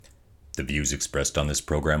The views expressed on this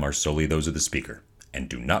program are solely those of the speaker and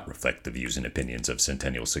do not reflect the views and opinions of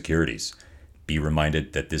Centennial Securities. Be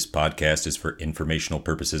reminded that this podcast is for informational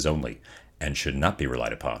purposes only and should not be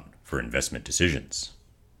relied upon for investment decisions.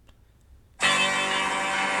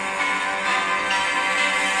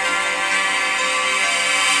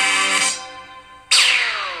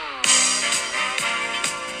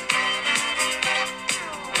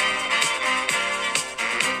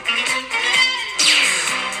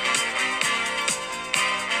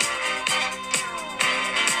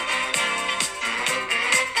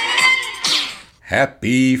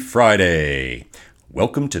 Happy Friday!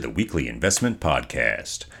 Welcome to the Weekly Investment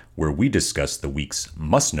Podcast, where we discuss the week's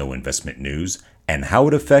must-know investment news and how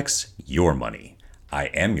it affects your money. I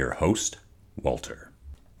am your host, Walter.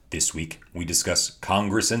 This week, we discuss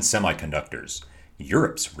Congress and semiconductors,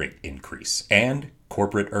 Europe's rate increase, and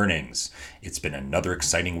corporate earnings. It's been another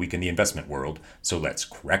exciting week in the investment world, so let's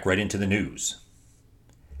crack right into the news.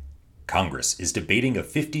 Congress is debating a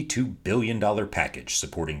 $52 billion package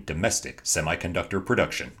supporting domestic semiconductor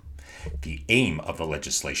production. The aim of the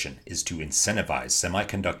legislation is to incentivize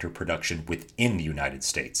semiconductor production within the United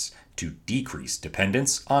States to decrease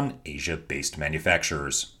dependence on Asia-based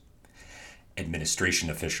manufacturers. Administration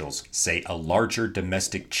officials say a larger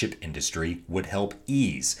domestic chip industry would help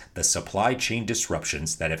ease the supply chain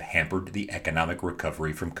disruptions that have hampered the economic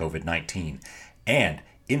recovery from COVID-19 and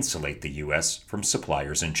insulate the U.S. from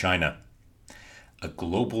suppliers in China. A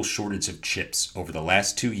global shortage of chips over the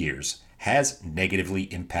last 2 years has negatively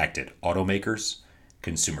impacted automakers,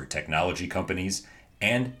 consumer technology companies,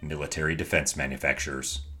 and military defense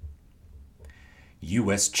manufacturers.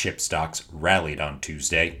 U.S. chip stocks rallied on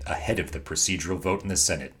Tuesday ahead of the procedural vote in the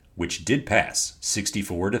Senate, which did pass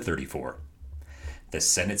 64-34. The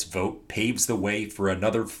Senate's vote paves the way for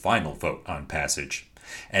another final vote on passage,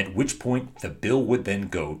 at which point the bill would then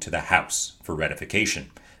go to the House for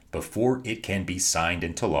ratification before it can be signed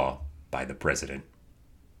into law by the President.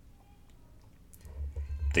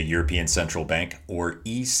 The European Central Bank, or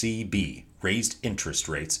ECB, raised interest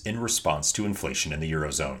rates in response to inflation in the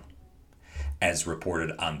Eurozone. As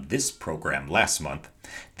reported on this program last month,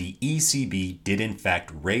 the ECB did in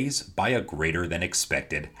fact raise by a greater than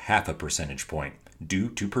expected 0.5 percentage point due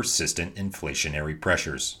to persistent inflationary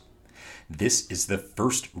pressures. This is the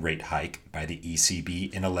first rate hike by the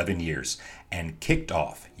ECB in 11 years and kicked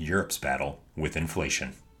off Europe's battle with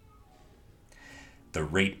inflation. The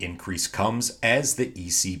rate increase comes as the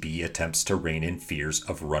ECB attempts to rein in fears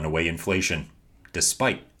of runaway inflation,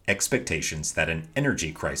 despite expectations that an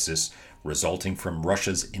energy crisis resulting from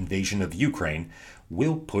Russia's invasion of Ukraine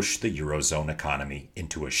will push the Eurozone economy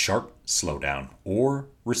into a sharp slowdown or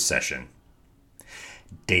recession.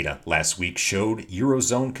 Data last week showed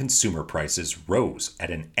Eurozone consumer prices rose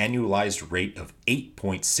at an annualized rate of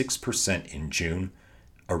 8.6% in June,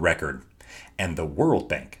 a record, and the World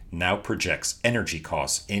Bank now projects energy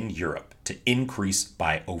costs in Europe to increase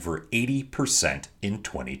by over 80% in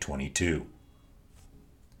 2022.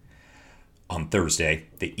 On Thursday,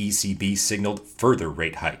 the ECB signaled further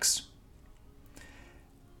rate hikes,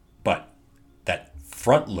 but that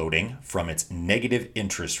front-loading from its negative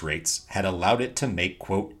interest rates had allowed it to make,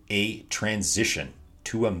 quote, a transition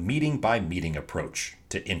to a meeting-by-meeting approach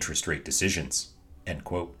to interest rate decisions, end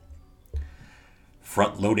quote.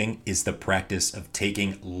 Front-loading is the practice of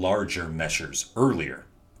taking larger measures earlier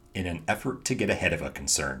in an effort to get ahead of a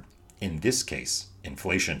concern, in this case,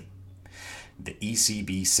 inflation. The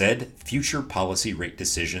ECB said future policy rate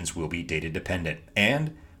decisions will be data-dependent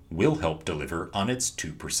and will help deliver on its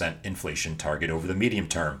 2% inflation target over the medium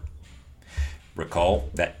term. Recall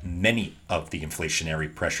that many of the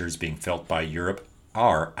inflationary pressures being felt by Europe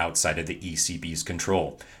are outside of the ECB's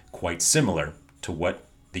control, quite similar to what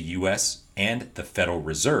the US and the Federal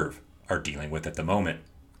Reserve are dealing with at the moment.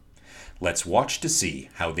 Let's watch to see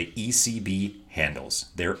how the ECB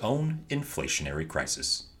handles their own inflationary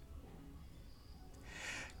crisis.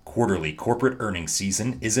 Quarterly corporate earnings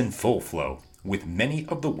season is in full flow, with many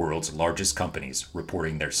of the world's largest companies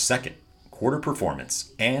reporting their second quarter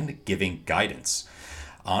performance and giving guidance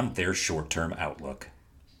on their short-term outlook.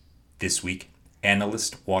 This week,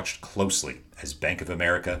 analysts watched closely as Bank of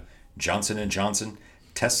America, Johnson & Johnson,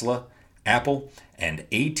 Tesla, Apple, and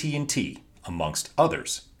AT&T, amongst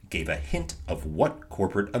others, gave a hint of what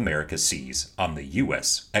corporate America sees on the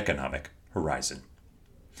U.S. economic horizon.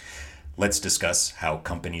 Let's discuss how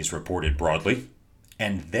companies reported broadly,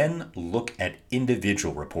 and then look at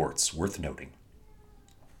individual reports worth noting.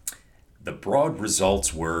 The broad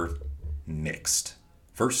results were mixed.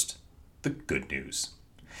 First, the good news.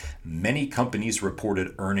 Many companies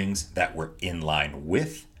reported earnings that were in line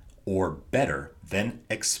with or better than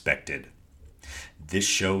expected. This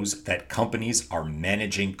shows that companies are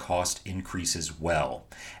managing cost increases well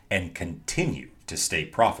and continue to stay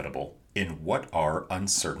profitable in what are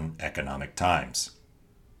uncertain economic times.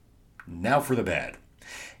 Now for the bad.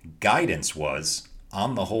 Guidance was,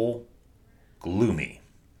 on the whole, gloomy.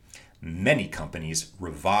 Many companies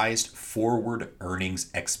revised forward earnings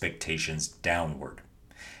expectations downward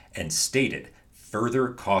and stated further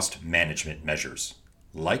cost management measures,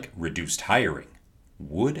 like reduced hiring,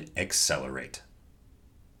 would accelerate.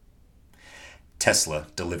 Tesla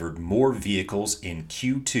delivered more vehicles in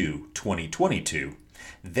Q2 2022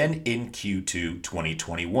 than in Q2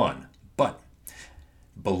 2021, but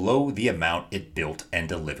below the amount it built and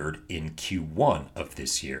delivered in Q1 of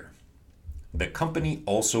this year. The company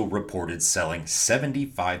also reported selling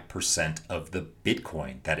 75% of the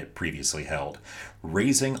Bitcoin that it previously held,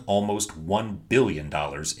 raising almost $1 billion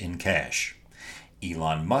in cash.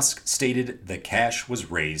 Elon Musk stated the cash was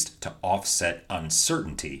raised to offset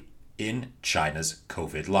uncertainty in China's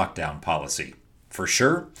COVID lockdown policy. For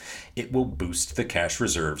sure, it will boost the cash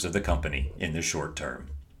reserves of the company in the short term.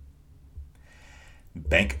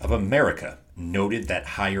 Bank of America noted that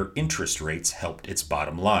higher interest rates helped its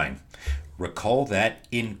bottom line. Recall that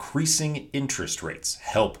increasing interest rates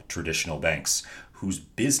help traditional banks, whose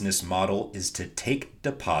business model is to take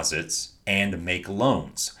deposits and make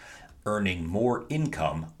loans, earning more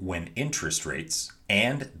income when interest rates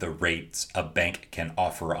and the rates a bank can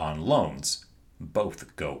offer on loans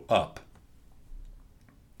both go up.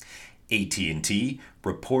 AT&T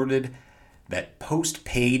reported that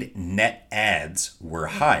postpaid net adds were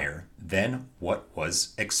higher than what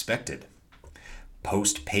was expected.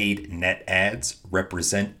 Postpaid net adds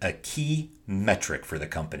represent a key metric for the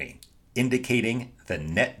company, indicating the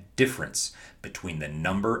net difference between the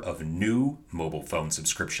number of new mobile phone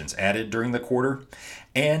subscriptions added during the quarter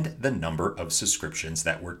and the number of subscriptions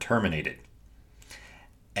that were terminated.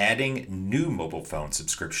 Adding new mobile phone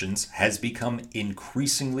subscriptions has become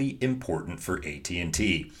increasingly important for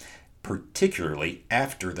AT&T, particularly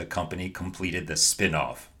after the company completed the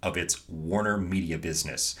spin-off of its Warner Media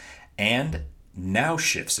business and now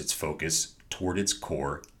shifts its focus toward its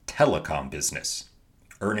core telecom business.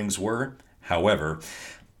 Earnings were, however,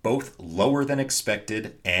 both lower than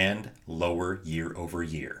expected and lower year over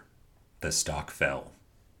year. The stock fell.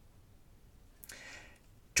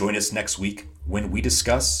 Join us next week when we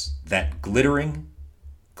discuss that glittering,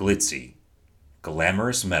 glitzy,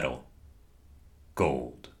 glamorous metal,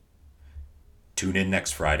 gold. Tune in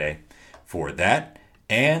next Friday for that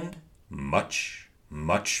and much,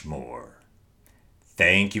 much more.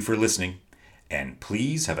 Thank you for listening, and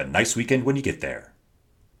please have a nice weekend when you get there.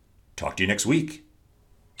 Talk to you next week.